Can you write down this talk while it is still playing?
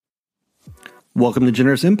Welcome to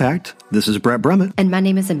Generous Impact. This is Brett Brummett. And my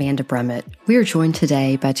name is Amanda Brummett. We are joined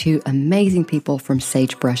today by two amazing people from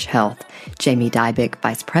Sagebrush Health, Jami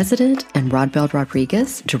Vice President, and Rodbel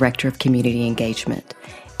Rodriguez, Director of Community Engagement.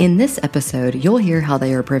 In this episode, you'll hear how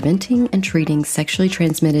they are preventing and treating sexually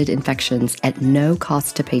transmitted infections at no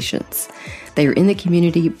cost to patients. They are in the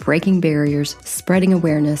community breaking barriers, spreading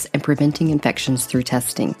awareness, and preventing infections through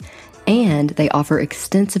testing. And they offer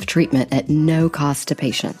extensive treatment at no cost to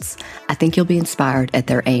patients. I think you'll be inspired at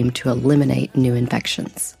their aim to eliminate new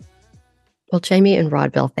infections. Well, Jami and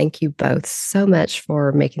Rodbel, thank you both so much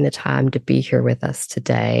for making the time to be here with us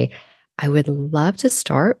today. I would love to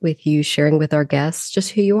start with you sharing with our guests just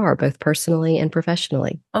who you are, both personally and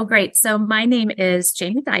professionally. Oh, great. So my name is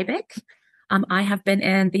Jami Dybeck. I have been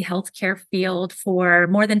in the healthcare field for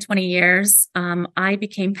more than 20 years. I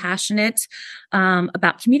became passionate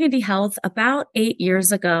about community health about 8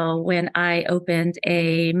 years ago when I opened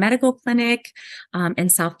a medical clinic in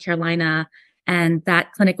South Carolina. And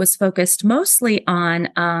that clinic was focused mostly on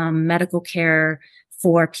medical care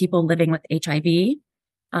for people living with HIV.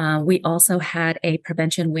 We also had a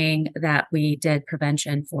prevention wing that we did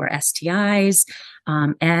prevention for STIs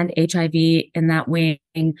and HIV in that wing.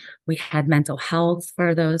 We had mental health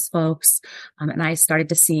for those folks. And I started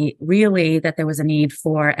to see really that there was a need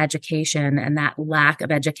for education, and that lack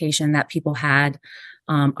of education that people had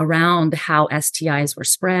around how STIs were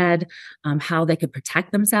spread, how they could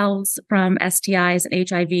protect themselves from STIs and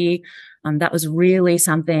HIV. That was really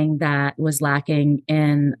something that was lacking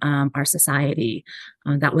in our society.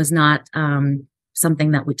 That was not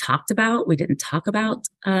something that we talked about. We didn't talk about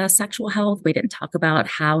sexual health. We didn't talk about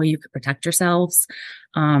how you could protect yourselves.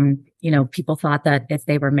 People thought that if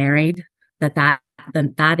they were married, that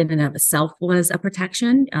in and of itself was a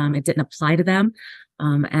protection. It didn't apply to them.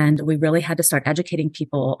 And we really had to start educating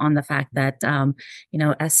people on the fact that,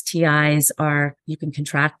 STIs you can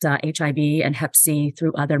contract HIV and Hep C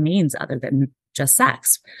through other means other than just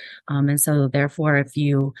sex. And so therefore, if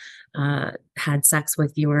you had sex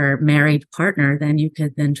with your married partner, then you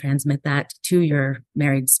could then transmit that to your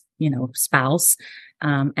married, spouse.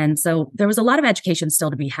 And so there was a lot of education still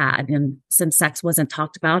to be had. And since sex wasn't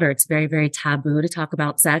talked about, or it's very, very taboo to talk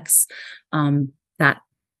about sex, that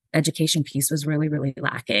education piece was really, really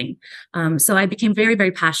lacking. So I became very,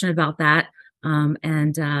 very passionate about that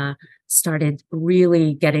and started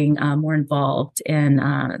really getting more involved in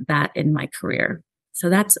that in my career. So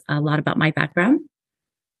that's a lot about my background.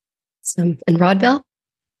 And Rodbel?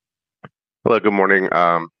 Hello, good morning.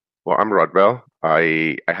 I'm Rodbel.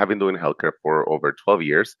 I have been doing healthcare for over 12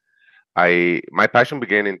 years. My passion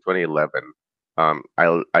began in 2011.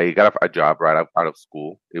 I got a job right out of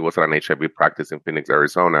school. It was at an HIV practice in Phoenix,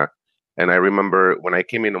 Arizona. And I remember when I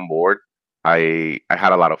came in on board, I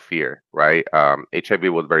had a lot of fear, right?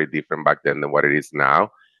 HIV was very different back then than what it is now.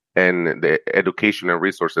 And the education and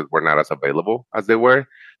resources were not as available as they were.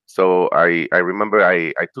 So I remember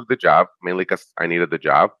I took the job mainly because I needed the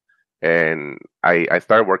job. And I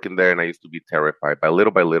started working there, and I used to be terrified. By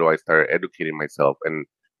little, I started educating myself,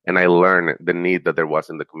 and I learned the need that there was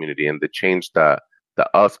in the community and the change that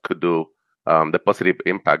us could do, the positive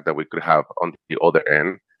impact that we could have on the other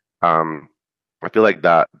end. I feel like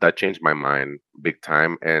that changed my mind big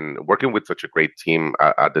time. And working with such a great team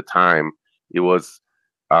at the time, it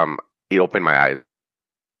opened my eyes.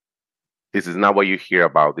 This is not what you hear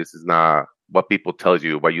about. This is not what people tell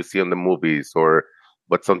you, what you see on the movies or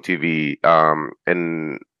what's on TV.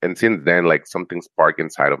 And since then, like, something sparked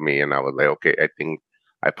inside of me, and I was like, okay, I think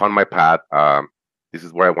I found my path. This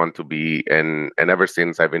is where I want to be. And ever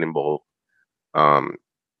since, I've been involved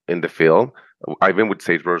in the field. I've been with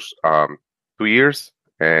Sagebrush 2 years,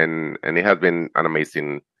 and it has been an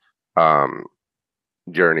amazing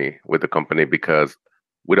journey with the company, because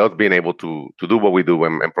without being able to do what we do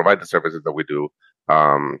and provide the services that we do,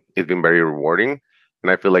 it's been very rewarding.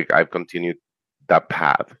 And I feel like I've continued that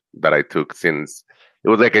path that I took since it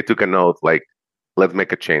was like I took an oath, like, let's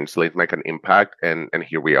make a change, let's make an impact, and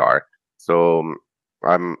here we are. So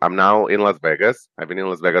I'm now in Las Vegas. I've been in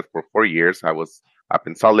Las Vegas for 4 years. I was up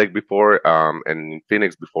in Salt Lake before, and in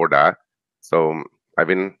Phoenix before that. So I've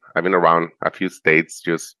been around a few states,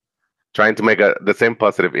 just trying to make the same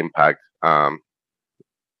positive impact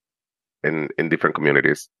in different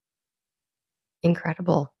communities.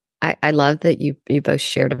 Incredible. I love that you both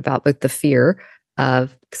shared about both the fear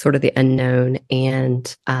of sort of the unknown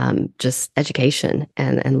and just education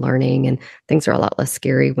and learning, and things are a lot less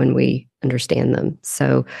scary when we understand them.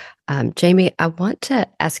 So, Jami, I want to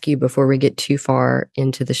ask you before we get too far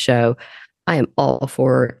into the show, I am all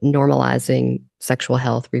for normalizing sexual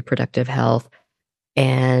health, reproductive health,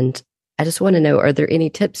 and I just want to know, are there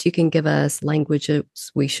any tips you can give us,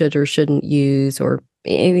 languages we should or shouldn't use, or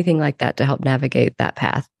anything like that to help navigate that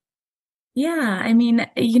path? Yeah, I mean,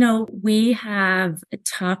 we have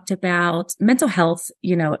talked about mental health,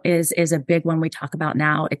 is a big one we talk about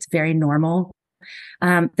now. It's very normal.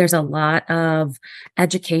 There's a lot of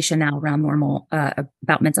education now around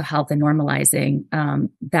about mental health and normalizing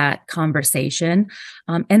that conversation.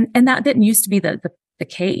 And that didn't used to be the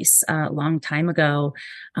case a long time ago.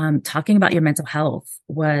 Talking about your mental health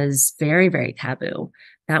was very, very taboo.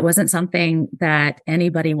 That wasn't something that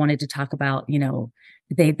anybody wanted to talk about.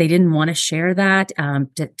 They didn't want to share that.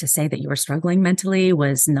 To say that you were struggling mentally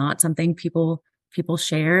was not something people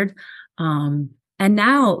shared. And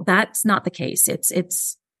now that's not the case.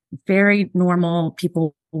 It's very normal.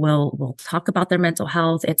 People will talk about their mental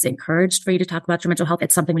health. It's encouraged for you to talk about your mental health.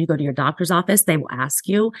 It's something when you go to your doctor's office, they will ask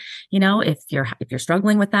you, if you're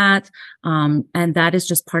struggling with that. And that is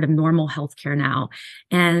just part of normal healthcare now.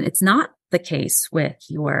 And it's not the case with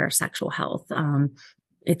your sexual health.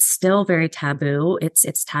 It's still very taboo.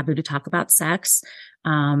 It's taboo to talk about sex.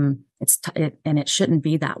 And it shouldn't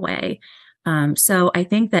be that way. So I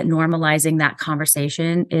think that normalizing that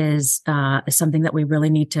conversation is something that we really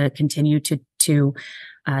need to continue to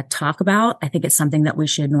talk about. I think it's something that we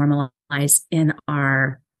should normalize in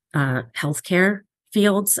our healthcare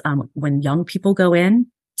fields. When young people go in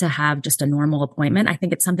to have just a normal appointment, I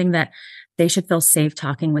think it's something that they should feel safe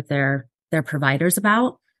talking with their providers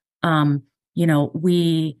about.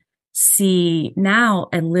 We see now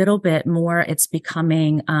a little bit more, it's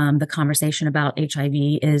becoming, the conversation about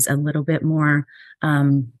HIV is a little bit more,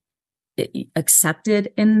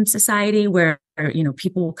 accepted in society where,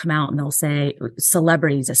 people will come out and they'll say,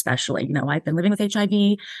 celebrities especially, I've been living with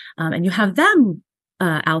HIV, and you have them,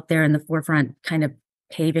 out there in the forefront kind of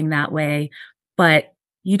paving that way. But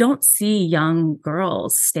you don't see young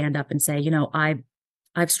girls stand up and say,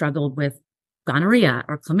 I've struggled with gonorrhea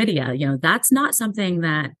or chlamydia. That's not something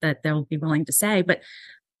that they'll be willing to say. But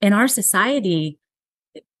in our society,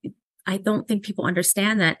 I don't think people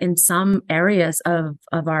understand that in some areas of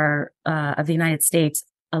the United States,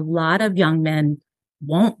 a lot of young men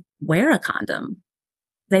won't wear a condom.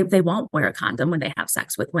 They won't wear a condom when they have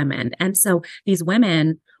sex with women. And so these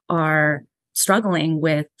women are struggling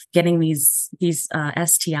with getting these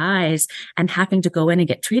STIs and having to go in and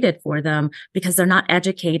get treated for them because they're not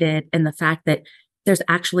educated in the fact that there's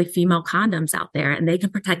actually female condoms out there and they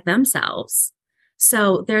can protect themselves.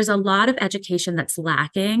 So there's a lot of education that's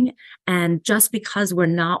lacking. And just because we're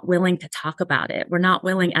not willing to talk about it, we're not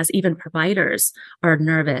willing, as even providers are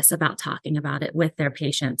nervous about talking about it with their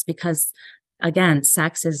patients, because again,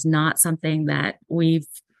 sex is not something that we've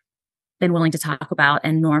been willing to talk about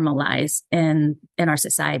and normalize in our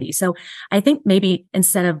society. So I think maybe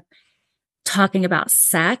instead of talking about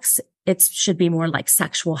sex, it should be more like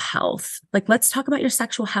sexual health. Like, let's talk about your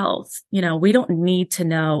sexual health. We don't need to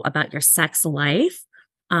know about your sex life.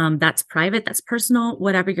 That's private, that's personal.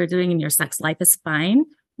 Whatever you're doing in your sex life is fine.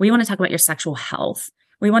 We want to talk about your sexual health.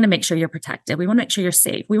 We want to make sure you're protected. We want to make sure you're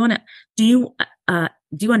safe. We want to, do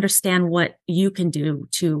you understand what you can do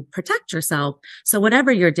to protect yourself? So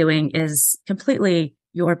whatever you're doing is completely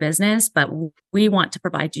your business, but we want to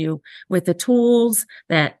provide you with the tools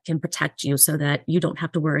that can protect you so that you don't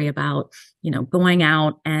have to worry about, going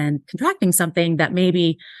out and contracting something that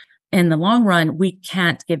maybe in the long run, we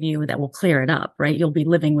can't give you that will clear it up, right? You'll be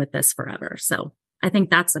living with this forever. So I think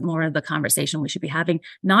that's more of the conversation we should be having,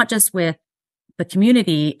 not just with the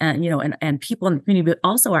community and, and people in the community, but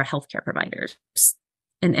also our healthcare providers,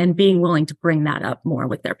 and being willing to bring that up more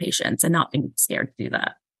with their patients and not being scared to do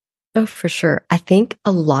that. Oh, for sure. I think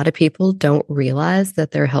a lot of people don't realize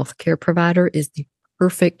that their healthcare provider is the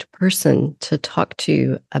perfect person to talk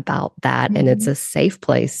to about that. Mm-hmm. And it's a safe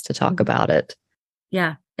place to talk about it.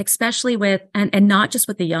 Yeah. Especially with, and not just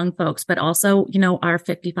with the young folks, but also, our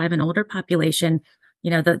 55 and older population,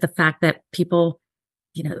 the fact that people,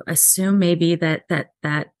 assume maybe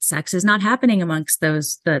that sex is not happening amongst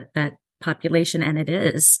that population, and it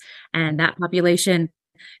is. And that population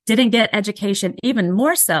didn't get education, even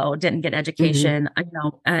more so didn't get education,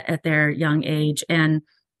 at their young age. And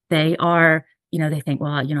they are, they think,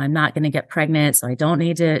 well, I'm not going to get pregnant, so I don't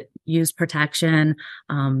need to use protection.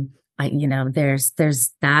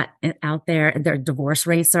 There's that out there. Their divorce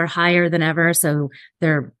rates are higher than ever. So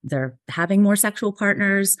they're having more sexual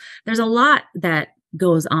partners. There's a lot that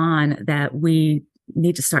goes on that we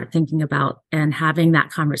need to start thinking about and having that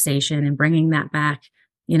conversation and bringing that back,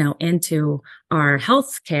 into our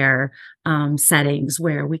healthcare settings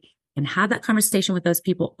where we can have that conversation with those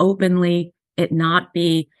people openly, it not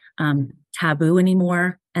be taboo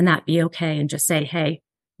anymore, and that be okay, and just say, hey,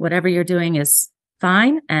 whatever you're doing is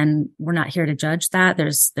fine. And we're not here to judge that.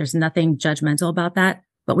 There's nothing judgmental about that,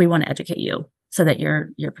 but we want to educate you so that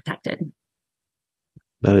you're protected.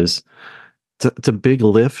 That is, it's a big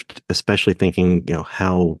lift, especially thinking,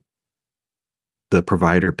 how the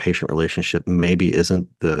provider-patient relationship maybe isn't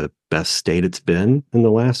the best state it's been in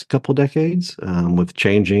the last couple decades, with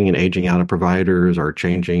changing and aging out of providers or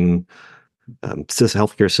changing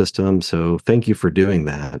healthcare system. So thank you for doing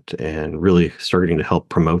that and really starting to help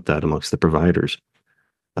promote that amongst the providers.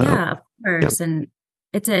 Yeah, of course. Yeah. And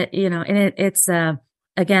it's it's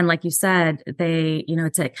again, like you said,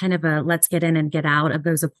 it's a kind of a, let's get in and get out of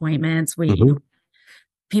those appointments.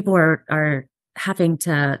 People are having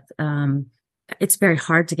to, it's very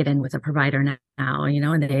hard to get in with a provider now,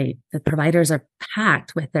 and the providers are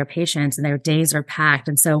packed with their patients and their days are packed.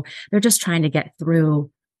 And so they're just trying to get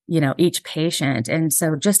through, each patient. And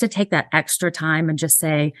so just to take that extra time and just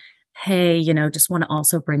say, hey, just want to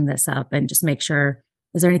also bring this up and just make sure,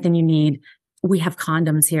 is there anything you need? We have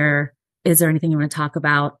condoms here. Is there anything you want to talk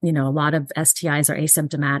about? A lot of STIs are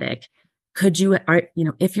asymptomatic.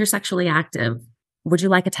 If you're sexually active, would you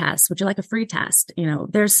like a test? Would you like a free test?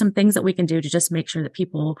 There's some things that we can do to just make sure that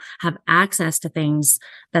people have access to things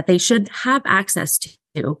that they should have access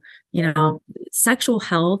to. Sexual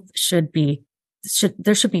health should be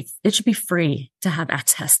free to have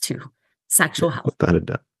access to sexual health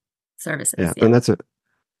services. Yeah. And that's a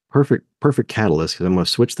perfect catalyst, because I'm going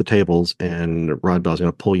to switch the tables and Rodbel's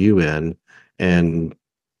going to pull you in and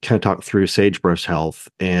kind of talk through Sagebrush Health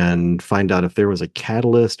and find out if there was a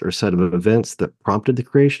catalyst or set of events that prompted the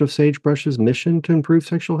creation of Sagebrush's mission to improve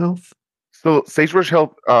sexual health. So Sagebrush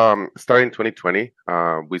Health started in 2020.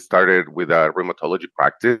 We started with a rheumatology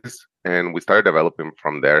practice, and we started developing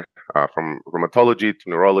from there, from rheumatology to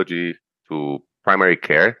neurology to primary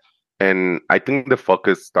care. And I think the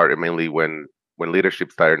focus started mainly when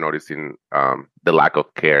leadership started noticing the lack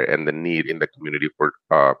of care and the need in the community for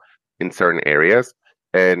in certain areas.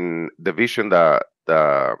 And the vision that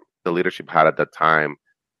the leadership had at that time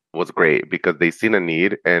was great, because they seen a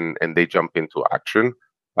need and they jumped into action.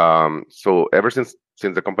 So ever since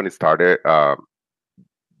the company started,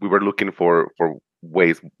 we were looking for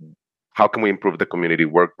ways. How can we improve the community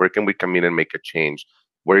work? Where can we come in and make a change?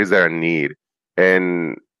 Where is there a need?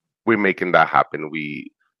 And we're making that happen.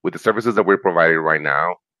 With the services that we're providing right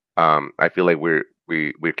now, I feel like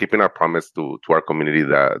we're keeping our promise to our community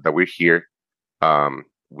that we're here.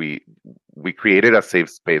 We created a safe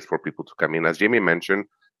space for people to come in. As Jami mentioned,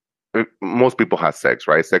 most people have sex,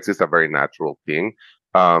 right? Sex is a very natural thing.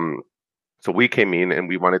 So we came in and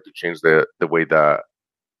we wanted to change the way the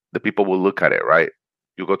people will look at it, right?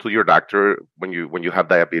 You go to your doctor when you have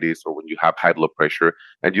diabetes or when you have high blood pressure,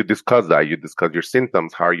 and you discuss that. You discuss your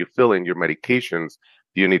symptoms. How are you feeling? Your medications.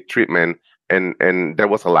 Do you need treatment? And there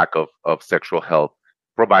was a lack of sexual health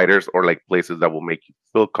providers or like places that will make you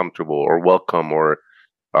feel comfortable or welcome, or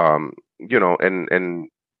and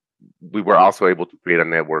we were also able to create a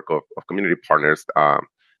network of community partners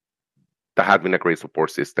that had been a great support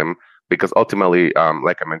system, because ultimately,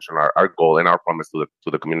 like I mentioned, our goal and our promise to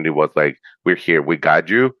the community was like, we're here, we got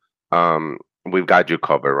you, we've got you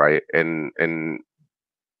covered, right? And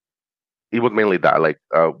it was mainly that, like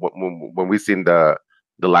when we seen the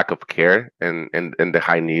lack of care and the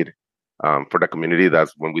high need for the community,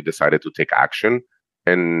 that's when we decided to take action,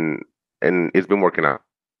 and it's been working out.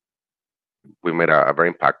 We made a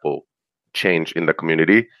very impactful change in the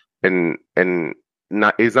community, and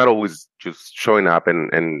it's not always just showing up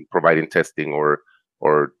and providing testing or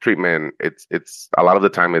treatment. It's a lot of the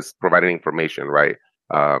time is providing information, right?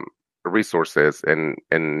 Resources and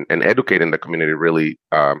educating the community really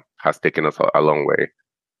has taken us a long way.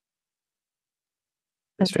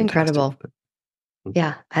 That's incredible.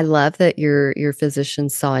 Yeah, I love that your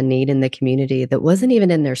physicians saw a need in the community that wasn't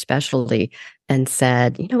even in their specialty and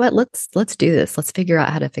said, you know what, let's do this. Let's figure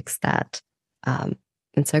out how to fix that.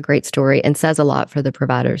 It's a great story and says a lot for the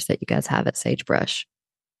providers that you guys have at Sagebrush.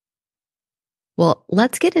 Well,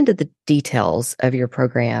 let's get into the details of your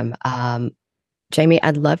program. Jami,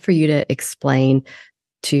 I'd love for you to explain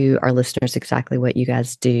to our listeners exactly what you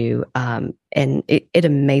guys do. And it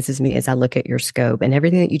amazes me as I look at your scope and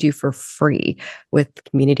everything that you do for free with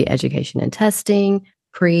community education and testing,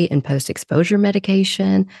 pre and post exposure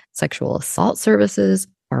medication, sexual assault services,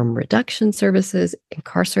 harm reduction services,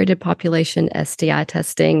 incarcerated population, STI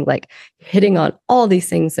testing, like hitting on all these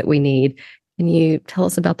things that we need. Can you tell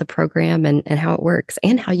us about the program and how it works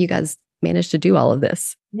and how you guys managed to do all of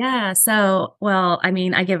this? Yeah. So, well, I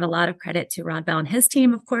mean, I give a lot of credit to Rodbel and his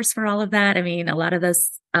team, of course, for all of that. I mean, a lot of those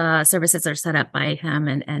services are set up by him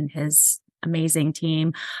and his amazing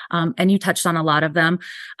team. And you touched on a lot of them.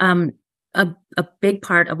 A big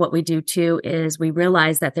part of what we do too is we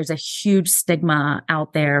realize that there's a huge stigma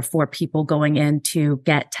out there for people going in to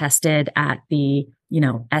get tested at the,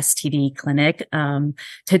 STD clinic.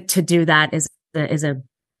 To do that is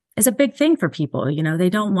a big thing for people. They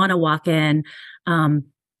don't want to walk in,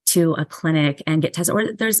 to a clinic and get tested,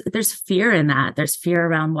 or there's fear in that. There's fear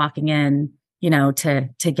around walking in,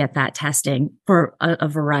 to get that testing for a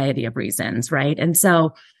variety of reasons. Right. And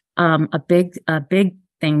so, a big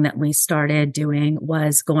thing that we started doing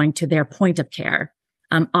was going to their point of care,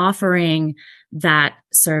 offering that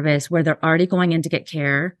service where they're already going in to get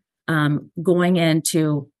care, going in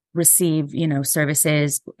to receive,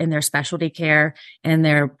 services in their specialty care and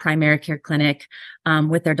their primary care clinic,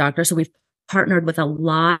 with their doctor. So we've partnered with a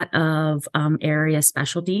lot of area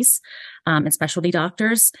specialties and specialty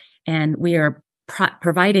doctors, and we are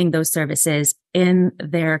providing those services in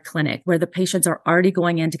their clinic where the patients are already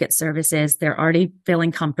going in to get services. They're already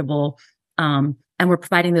feeling comfortable. And we're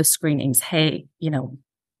providing those screenings. Hey,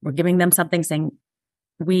 we're giving them something saying,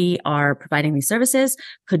 we are providing these services.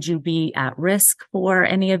 Could you be at risk for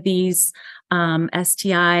any of these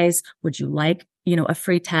STIs? Would you like, a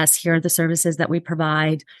free test? Here are the services that we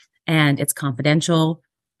provide, and it's confidential.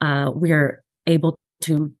 We're able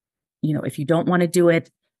to, if you don't want to do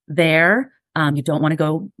it there, you don't want to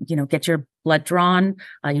go, get your blood drawn.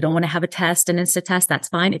 You don't want to have a test, an instant test. That's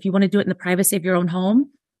fine. If you want to do it in the privacy of your own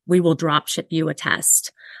home, we will drop ship you a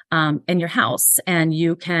test in your house, and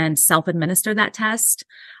you can self-administer that test.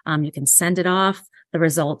 You can send it off. The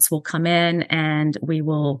results will come in, and we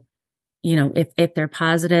will, if they're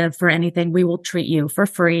positive for anything, we will treat you for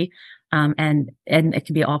free. And it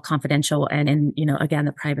can be all confidential and in, again,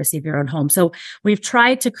 the privacy of your own home. So we've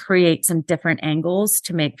tried to create some different angles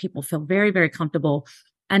to make people feel very, very comfortable.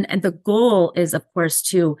 And the goal is, of course,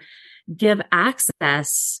 to give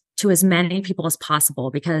access to as many people as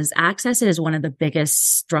possible, because access is one of the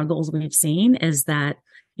biggest struggles we've seen is that,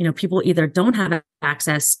 people either don't have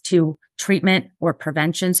access to treatment or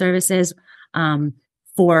prevention services,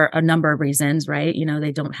 for a number of reasons, right?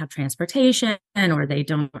 They don't have transportation, or they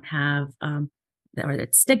don't have, or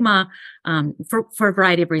it's stigma, for a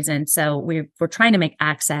variety of reasons. So we're trying to make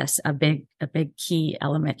access a big key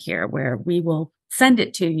element here, where we will send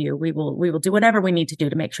it to you. We will do whatever we need to do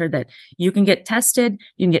to make sure that you can get tested,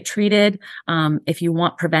 you can get treated. If you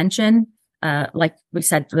want prevention, like we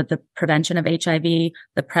said, with the prevention of HIV,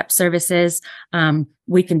 the PrEP services,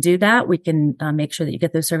 we can do that. We can make sure that you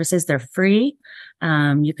get those services. They're free.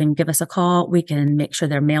 You can give us a call. We can make sure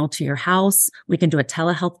they're mailed to your house. We can do a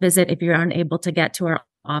telehealth visit if you're unable to get to our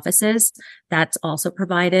offices. That's also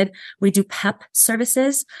provided. We do PEP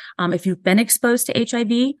services. If you've been exposed to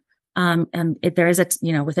HIV, and if there is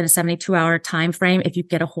within a 72-hour time frame, if you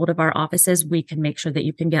get a hold of our offices, we can make sure that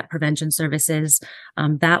you can get prevention services,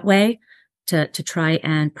 that way, to try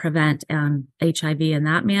and prevent HIV in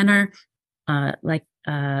that manner. Like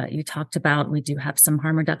you talked about, we do have some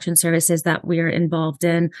harm reduction services that we're involved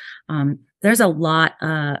in. There's a lot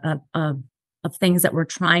of things that we're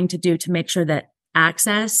trying to do to make sure that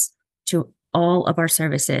access to all of our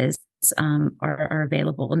services are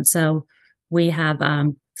available. And so we have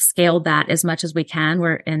scaled that as much as we can.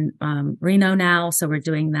 We're in Reno now, so we're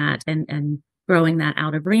doing that and growing that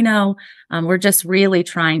out of Reno. We're just really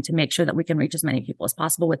trying to make sure that we can reach as many people as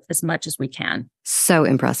possible with as much as we can. So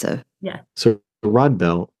impressive. Yeah. So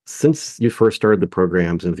Rodbel, since you first started the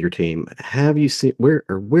programs and with your team, have you seen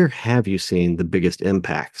where have you seen the biggest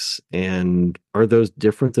impacts, and are those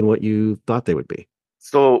different than what you thought they would be?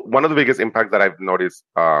 So one of the biggest impacts that I've noticed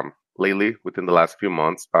lately within the last few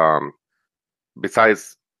months,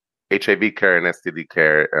 besides HIV care and STD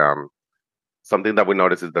care, something that we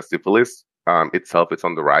notice is that syphilis itself is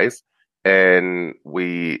on the rise, and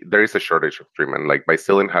there is a shortage of treatment. Like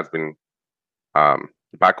Bicillin has been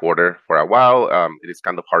back order for a while. It is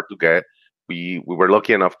kind of hard to get. We were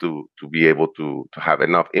lucky enough to be able to have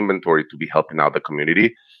enough inventory to be helping out the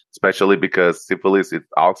community, especially because syphilis is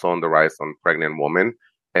also on the rise on pregnant women,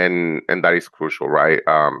 and that is crucial, right?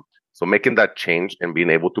 So making that change and being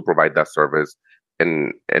able to provide that service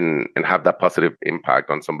and have that positive impact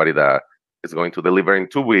on somebody that is going to deliver in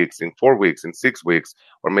 2 weeks, in 4 weeks, in 6 weeks,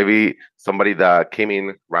 or maybe somebody that came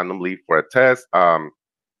in randomly for a test,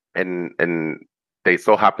 and they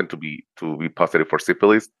so happen to be positive for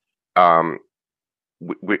syphilis. And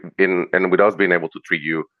with us being able to treat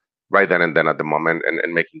you right then and then at the moment,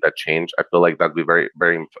 and making that change, I feel like that'd be very,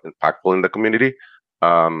 very impactful in the community,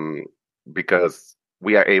 because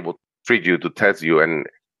we are able to treat you, to test you, and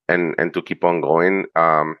to keep on going.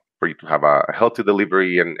 for you to have a healthy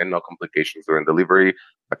delivery and no complications during delivery.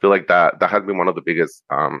 I feel like that has been one of the biggest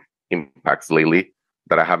impacts lately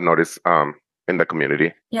that I have noticed in the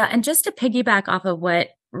community. Yeah, and just to piggyback off of what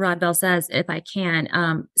Rodbel says, if I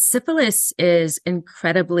can, syphilis is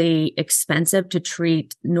incredibly expensive to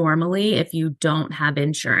treat normally if you don't have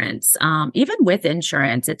insurance. Even with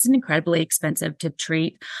insurance, it's incredibly expensive to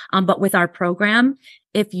treat. But with our program,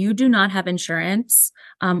 if you do not have insurance,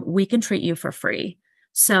 we can treat you for free.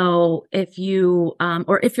 So if you,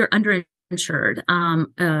 or if you're underinsured,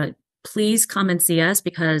 please come and see us,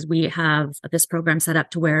 because we have this program set up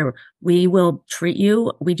to where we will treat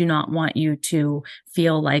you. We do not want you to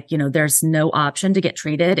feel like, there's no option to get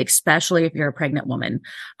treated, especially if you're a pregnant woman.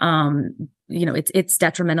 It's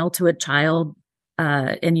detrimental to a child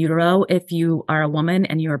in utero if you are a woman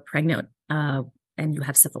and you're pregnant and you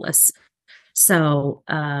have syphilis. So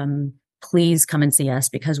please come and see us,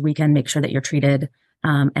 because we can make sure that you're treated.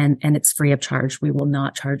 And it's free of charge. We will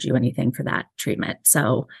not charge you anything for that treatment.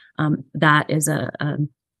 So that is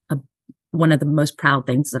one of the most proud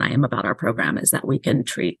things that I am about our program, is that we can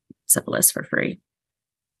treat syphilis for free.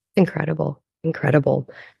 Incredible.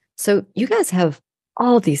 So you guys have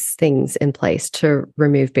all these things in place to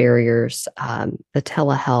remove barriers, the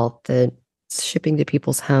telehealth, the shipping to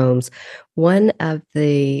people's homes. One of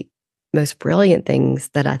the most brilliant things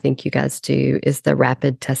that I think you guys do is the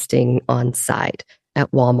rapid testing on site at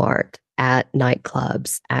Walmart, at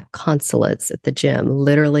nightclubs, at consulates, at the gym,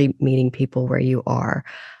 literally meeting people where you are,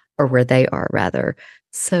 or where they are, rather.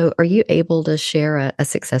 So are you able to share a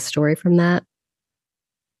success story from that?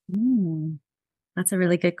 That's a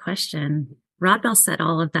really good question. Rodbel set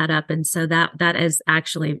all of that up. And so that is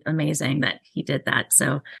actually amazing that he did that.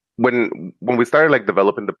 So when we started like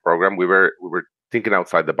developing the program, we were thinking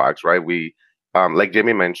outside the box, right? We like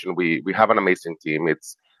Jami mentioned, we have an amazing team.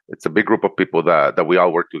 It's a big group of people that we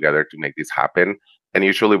all work together to make this happen. And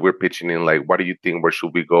usually we're pitching in like, what do you think? Where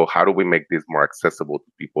should we go? How do we make this more accessible to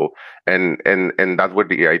people? And that's where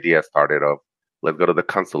the idea started of, let's go to the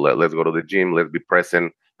consulate, let's go to the gym, let's be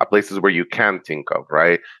present at places where you can think of,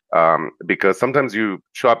 right? Because sometimes you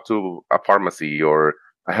show up to a pharmacy or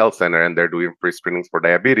a health center and they're doing free screenings for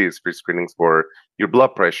diabetes, free screenings for your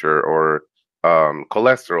blood pressure or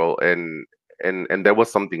cholesterol, and there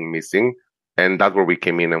was something missing. And that's where we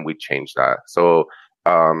came in and we changed that. So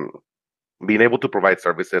being able to provide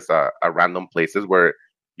services at random places where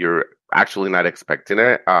you're actually not expecting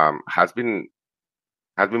it has been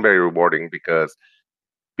very rewarding, because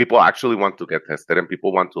people actually want to get tested and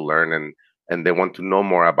people want to learn and they want to know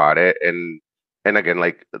more about it. And again,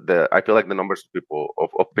 like I feel like the numbers of people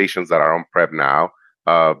of patients that are on PrEP now,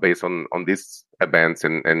 based on these events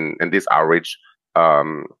and this outreach,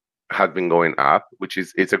 has been going up, which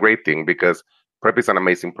is it's a great thing, because PrEP is an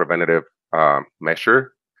amazing preventative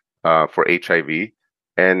measure for HIV,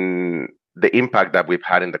 and the impact that we've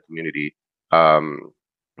had in the community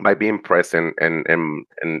by being present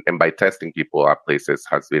and by testing people at places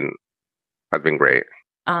has been great.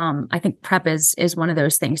 I think PrEP is one of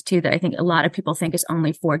those things too that I think a lot of people think is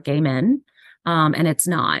only for gay men, and it's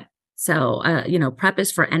not. So PrEP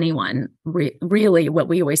is for anyone. Really, what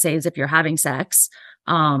we always say is, if you're having sex,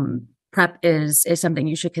 PrEP is something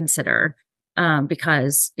you should consider,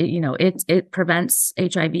 because it prevents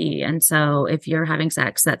HIV, and so if you're having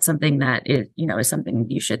sex, that's something that is something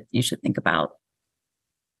you should think about.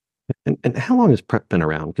 And how long has PrEP been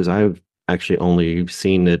around? Because I've actually only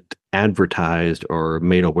seen it advertised or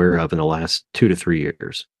made aware of in the last 2 to 3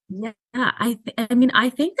 years. Yeah, I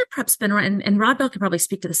think that PrEP's been around, and Rodbel could probably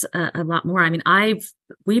speak to this a lot more. I mean,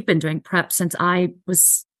 we've been doing PrEP since I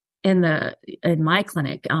was in my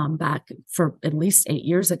clinic back for at least 8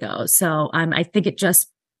 years ago. So I think it just,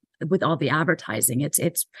 with all the advertising,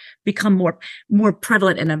 it's become more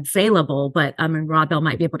prevalent and available. But I mean, Rodbel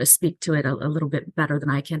might be able to speak to it a little bit better than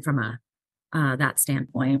I can from that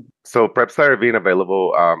standpoint. So PrEP started being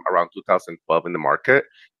available around 2012 in the market.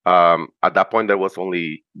 At that point, there was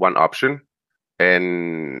only one option,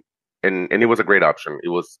 and it was a great option. It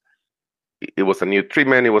was a new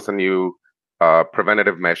treatment. It was a new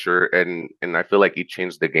preventative measure, and I feel like it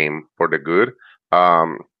changed the game for the good.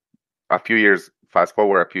 Fast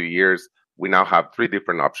forward a few years, we now have 3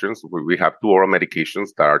 different options. We have 2 oral medications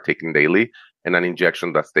that are taken daily and an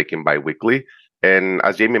injection that's taken biweekly. And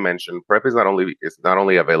as Jami mentioned, PrEP is not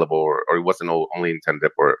only available, or it wasn't only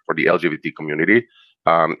intended for the LGBT community.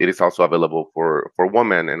 It is also available for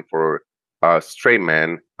women and for straight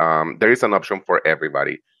men. There is an option for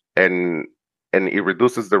everybody, and it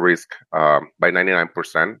reduces the risk by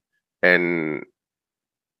 99%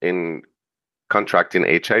 in contracting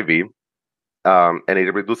HIV, and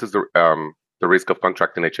it reduces the the risk of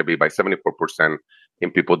contracting HIV by 74%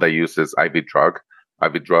 in people that uses IV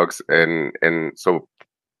drugs, and so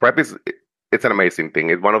PrEP is it's an amazing thing.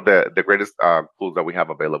 It's one of the greatest tools that we have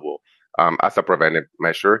available as a preventive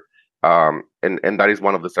measure, and that is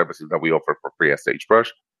one of the services that we offer for free at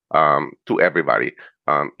Sagebrush to everybody,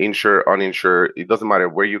 insured, uninsured. It doesn't matter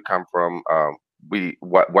where you come from.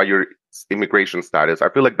 What your immigration status. I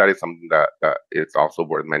feel like that is something that it's also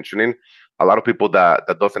worth mentioning. A lot of people that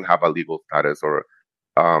doesn't have a legal status, or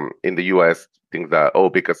in the U.S. think that, oh,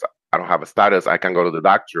 because I don't have a status, I can go to the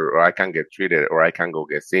doctor, or I can get treated, or I can go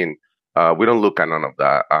get seen. We don't look at none of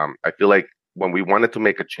that. I feel like when we wanted to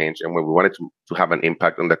make a change and when we wanted to have an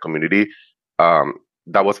impact on the community,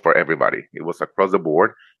 that was for everybody. It was across the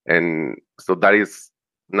board. And so that is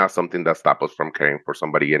not something that stops us from caring for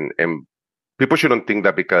somebody. And people shouldn't think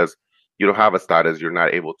that because you don't have a status, you're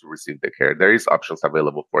not able to receive the care. There is options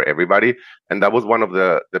available for everybody. And that was one of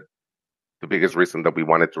the biggest reason that we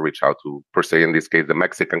wanted to reach out to, per se, in this case, the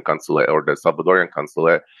Mexican consulate or the Salvadorian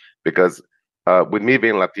consulate, because with me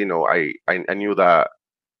being Latino, I knew that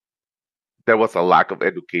there was a lack of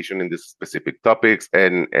education in these specific topics,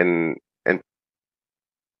 and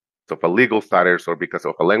of a legal status or because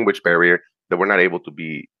of a language barrier, that we're not able to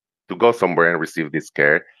go somewhere and receive this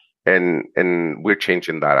care. And we're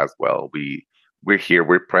changing that as well. We're here,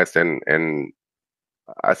 we're present, and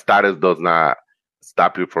a status does not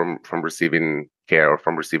stop you from receiving care or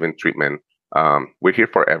from receiving treatment. We're here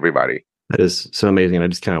for everybody. That is so amazing. I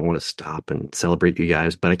just kind of want to stop and celebrate you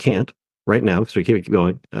guys, but I can't right now. So keep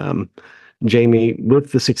going. Jami,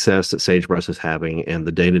 with the success that Sagebrush is having and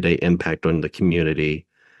the day-to-day impact on the community,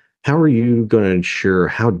 how do you ensure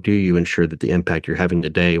that the impact you're having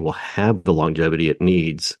today will have the longevity it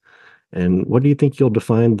needs? And what do you think you'll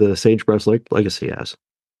define the Sagebrush legacy as?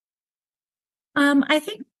 I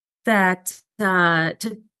think that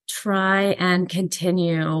to try and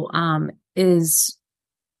continue is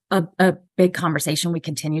a big conversation we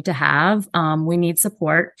continue to have. We need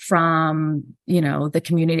support from, the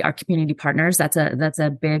community, our community partners. That's a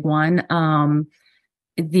big one.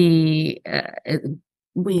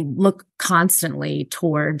 We look constantly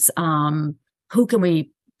towards who can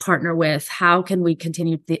we partner with, how can we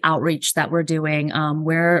continue the outreach that we're doing,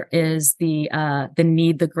 where is the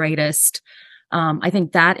need the greatest. I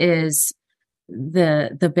think that is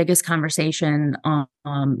the biggest conversation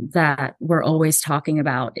that we're always talking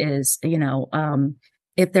about is,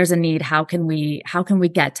 if there's a need, how can we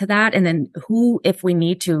get to that? And then who, if we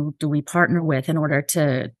need to, do we partner with in order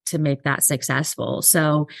to make that successful?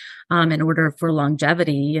 So, in order for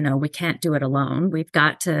longevity, we can't do it alone. We've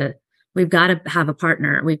got to have a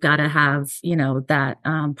partner. We've got to have, that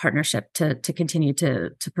partnership to continue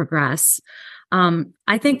to progress.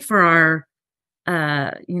 I think for our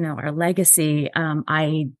legacy,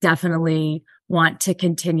 I definitely want to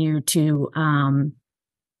continue to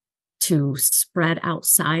spread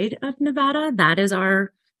outside of Nevada. That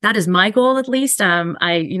is my goal, at least.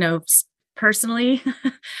 Personally,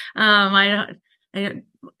 I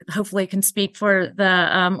hopefully can speak for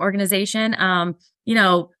the organization.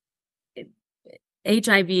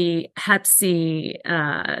 HIV, Hep C,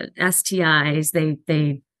 STIs,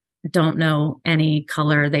 they don't know any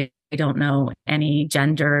color. They don't know any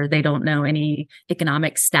gender. They don't know any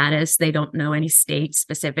economic status. They don't know any state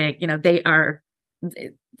specific. They are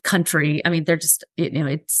country. I mean, they're just,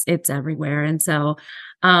 it's everywhere. And so,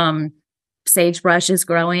 Sagebrush is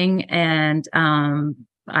growing, and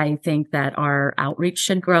I think that our outreach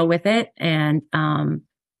should grow with it. And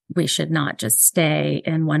we should not just stay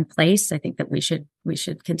in one place. I think that we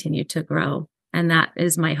should continue to grow. And that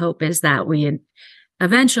is my hope, is that we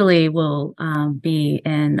eventually will be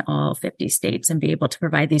in all 50 states and be able to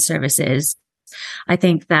provide these services. I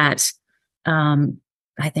think that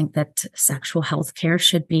sexual health care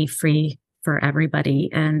should be free for everybody.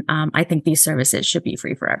 And I think these services should be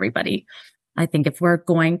free for everybody. I think if we're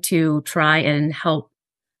going to try and help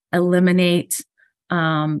eliminate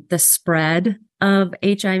the spread of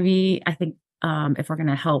HIV, I think if we're going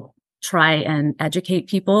to help try and educate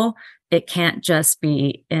people, it can't just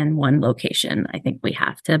be in one location. I think we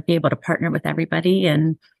have to be able to partner with everybody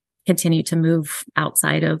and continue to move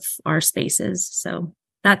outside of our spaces. So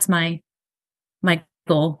that's my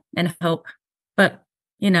goal and hope. But,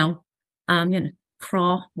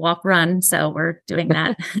 crawl, walk, run. So we're doing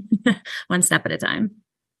that one step at a time.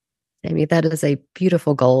 Jami, that is a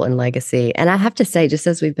beautiful goal and legacy. And I have to say, just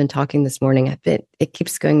as we've been talking this morning, it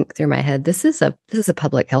keeps going through my head. This is a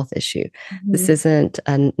public health issue. Mm-hmm. This isn't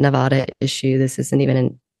a Nevada issue. This isn't even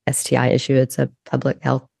an STI issue. It's a public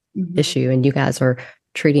health issue. And you guys are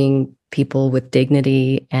treating people with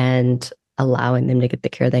dignity and allowing them to get the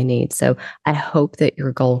care they need. So I hope that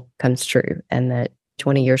your goal comes true and that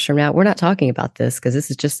 20 years from now, we're not talking about this because this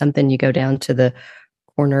is just something you go down to the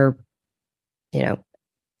corner,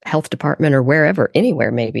 health department or wherever,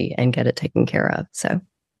 anywhere maybe, and get it taken care of. So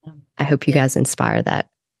I hope you guys inspire that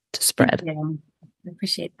to spread. Thank you. I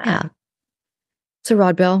appreciate that. Yeah. So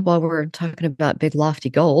Rodbel, while we're talking about big lofty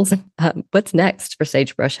goals, what's next for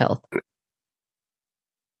Sagebrush Health?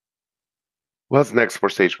 What's next for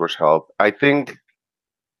Sagebrush Health? I think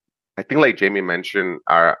like Jami mentioned,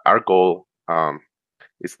 our goal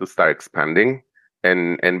is to start expanding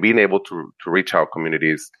and being able to reach out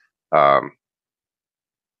communities where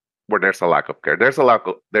there's a lack of care. There is a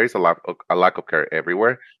lack of care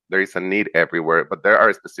everywhere. There is a need everywhere, but there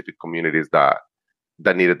are specific communities that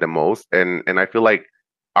need it the most. And I feel like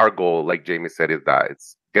our goal, like Jami said, is that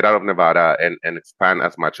it's get out of Nevada and expand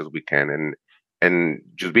as much as we can and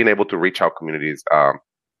just being able to reach out communities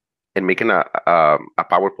and making a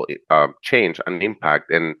powerful change, an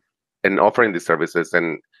impact, and offering these services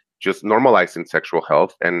and just normalizing sexual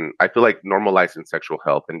health. And I feel like normalizing sexual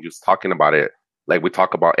health and just talking about it like we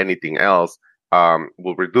talk about anything else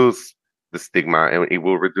will reduce the stigma and it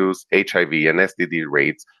will reduce HIV and STD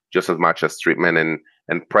rates just as much as treatment and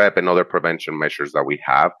PrEP and other prevention measures that we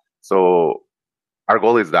have. So our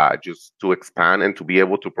goal is that just to expand and to be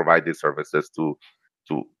able to provide these services to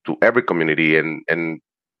every community and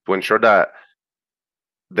to ensure that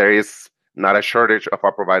there is not a shortage of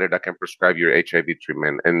a provider that can prescribe your HIV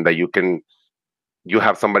treatment and that you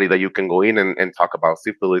have somebody that you can go in and talk about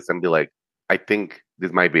syphilis and be like, I think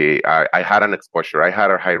this might be, I had an exposure, I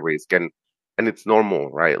had a high risk and it's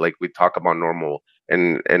normal, right? Like we talk about normal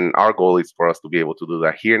and our goal is for us to be able to do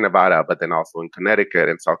that here in Nevada, but then also in Connecticut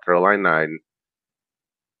and South Carolina and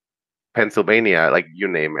Pennsylvania, like you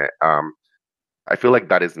name it. I feel like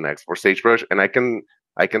that is next for Sagebrush and I can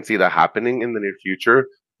see that happening in the near future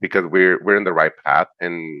because we're in the right path.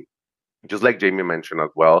 And just like Jami mentioned as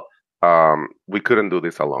well, we couldn't do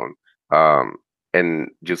this alone. And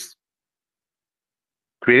just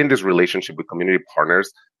creating this relationship with community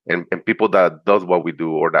partners and people that does what we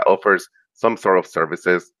do or that offers some sort of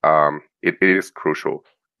services, it is crucial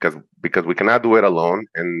because we cannot do it alone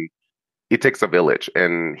and it takes a village.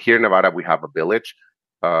 And here in Nevada, we have a village.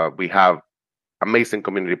 We have amazing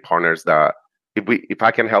community partners that if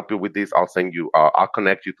I can help you with this, I'll send you, I'll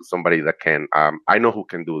connect you to somebody that can. I know who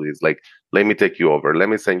can do this. Like, let me take you over. Let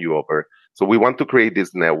me send you over. So we want to create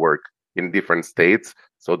this network in different states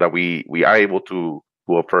so that we are able to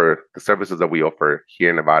offer the services that we offer here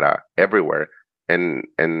in Nevada everywhere, and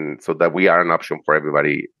so that we are an option for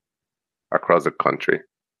everybody across the country.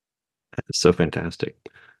 It's so fantastic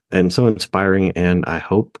and so inspiring, and I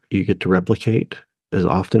hope you get to replicate as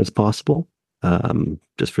often as possible,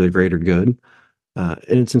 just for the greater good. And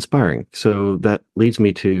it's inspiring. So that leads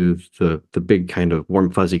me to the big kind of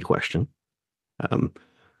warm fuzzy question.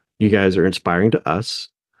 You guys are inspiring to us.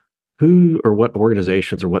 Who or what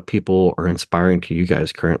organizations or what people are inspiring to you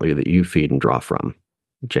guys currently that you feed and draw from?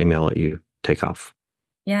 Jami, I'll let you take off.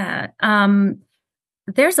 Yeah.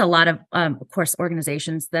 There's a lot of course,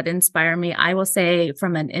 organizations that inspire me. I will say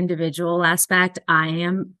from an individual aspect, I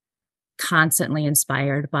am constantly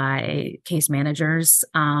inspired by case managers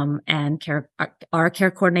and our care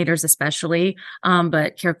coordinators especially,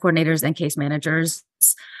 but care coordinators and case managers,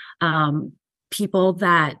 people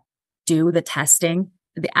that do the testing,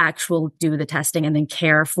 do the testing and then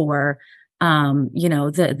care for,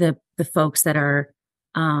 the folks that are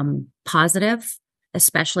positive,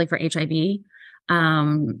 especially for HIV.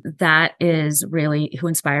 That is really who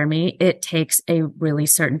inspire me. It takes a really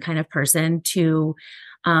certain kind of person to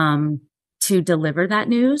deliver that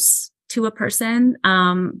news to a person,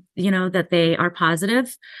 that they are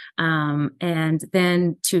positive, and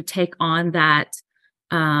then to take on that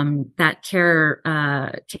care,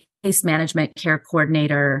 case management, care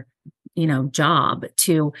coordinator, job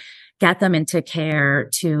to get them into care,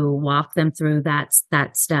 to walk them through that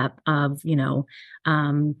step of,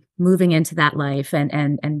 moving into that life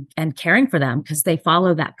and caring for them because they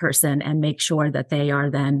follow that person and make sure that they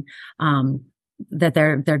are then, that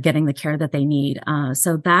they're getting the care that they need.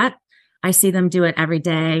 So that I see them do it every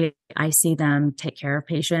day. I see them take care of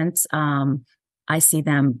patients. I see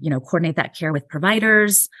them, coordinate that care with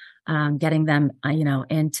providers, getting them,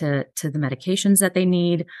 into the medications that they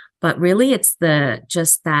need. But really, it's that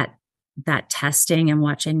testing and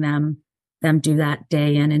watching them do that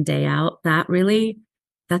day in and day out.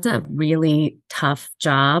 That's a really tough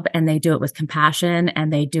job, and they do it with compassion,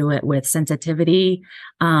 and they do it with sensitivity,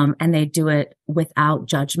 and they do it without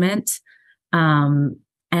judgment,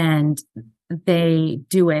 and they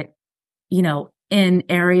do it, in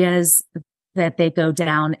areas that they go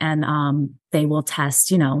down and they will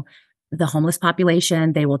test, the homeless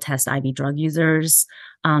population. They will test IV drug users.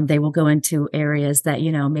 They will go into areas that,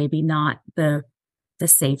 maybe not the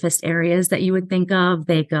safest areas that you would think of.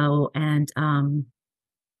 They go and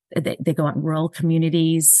they go out in rural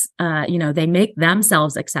communities. They make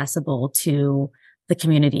themselves accessible to the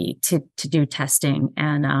community to do testing,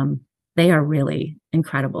 and they are really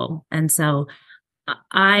incredible. And so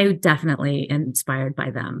I definitely inspired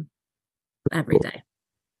by them every day.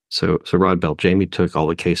 So Rodbel, Jami took all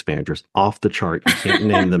the case managers off the chart. You can't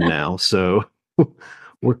name them now. So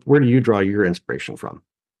where do you draw your inspiration from?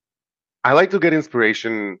 I like to get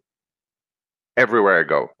inspiration everywhere I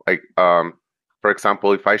go. Like, for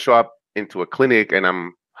example, if I show up into a clinic and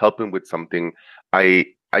I'm helping with something, I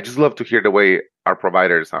just love to hear the way our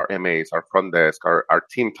providers, our MAs, our front desk, our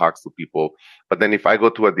team talks to people. But then if I go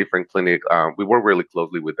to a different clinic, we work really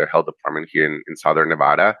closely with the health department here in Southern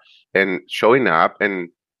Nevada, and showing up and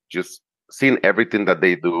just seeing everything that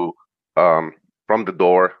they do, from the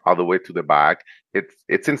door all the way to the back,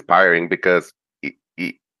 it's inspiring because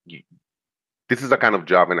this is the kind of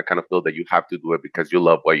job and the kind of field that you have to do it because you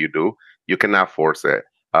love what you do. You cannot force it.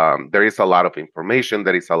 There is a lot of information.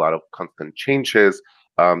 There is a lot of constant changes.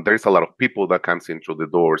 There is a lot of people that comes in through the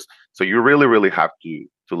doors. So you really, really have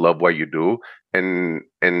to love what you do,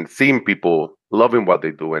 and seeing people loving what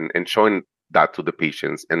they do and showing that to the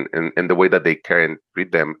patients and the way that they care and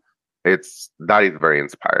treat them, that is very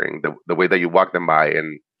inspiring. The way that you walk them by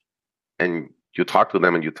and you talk to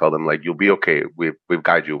them and you tell them, like, you'll be okay. We've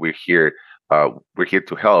got you. We're here. We're here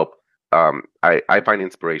to help. I find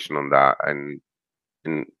inspiration on that, and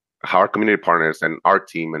how our community partners and our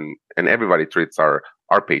team and everybody treats our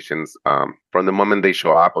patients, from the moment they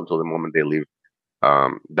show up until the moment they leave.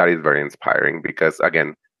 That is very inspiring because,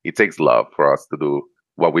 again, it takes love for us to do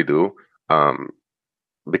what we do,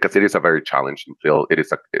 because it is a very challenging field. It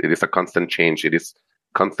is a constant change. It is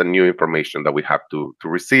constant new information that we have to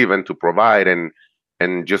receive and to provide,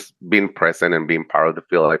 and just being present and being part of the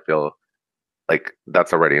field. I feel like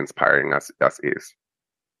that's already inspiring as is.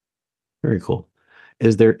 Very cool.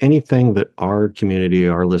 Is there anything that our community,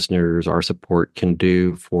 our listeners, our support can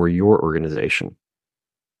do for your organization?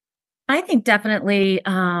 I think definitely,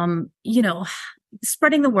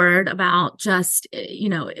 spreading the word about just,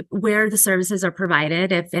 where the services are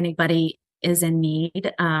provided. If anybody is in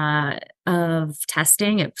need of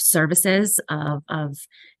testing, if services of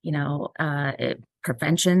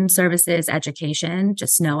prevention services, education,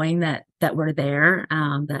 just knowing that we're there,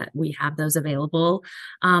 that we have those available,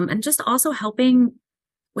 and just also helping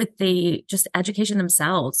with the just education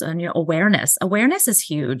themselves and awareness. Awareness is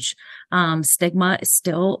huge. Stigma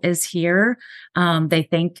still is here.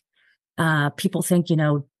 People think,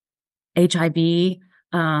 HIV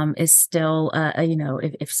is still,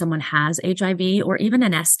 if someone has HIV or even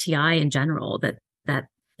an STI in general, that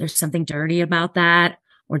there's something dirty about that,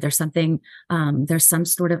 or there's something, there's some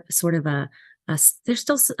sort of there's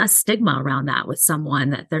still a stigma around that with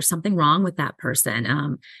someone, that there's something wrong with that person.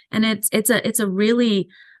 And it's a really,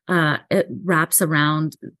 it wraps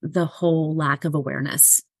around the whole lack of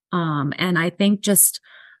awareness. And I think just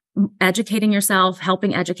educating yourself,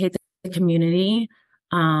 helping educate the community,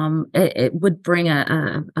 it would bring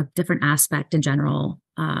a different aspect in general,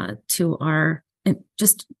 to our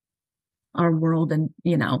world, and,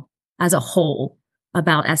 as a whole,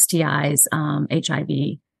 about STIs, HIV,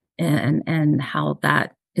 and how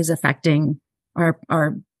that is affecting our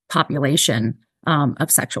population,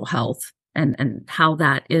 of sexual health, and how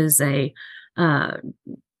that is the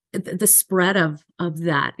spread of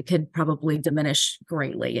that could probably diminish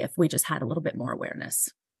greatly if we just had a little bit more awareness.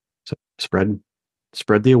 So spread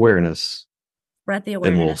the awareness. Spread the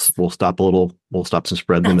awareness. And we'll stop some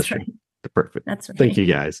spread the mission. Right. Perfect. That's right. Thank you,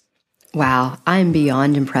 guys. Wow, I'm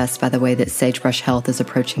beyond impressed by the way that Sagebrush Health is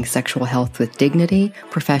approaching sexual health with dignity,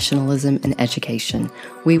 professionalism, and education.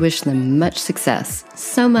 We wish them much success,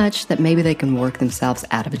 so much that maybe they can work themselves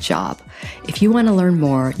out of a job. If you want to learn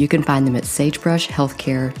more, you can find them at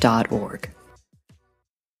sagebrushhealthcare.org.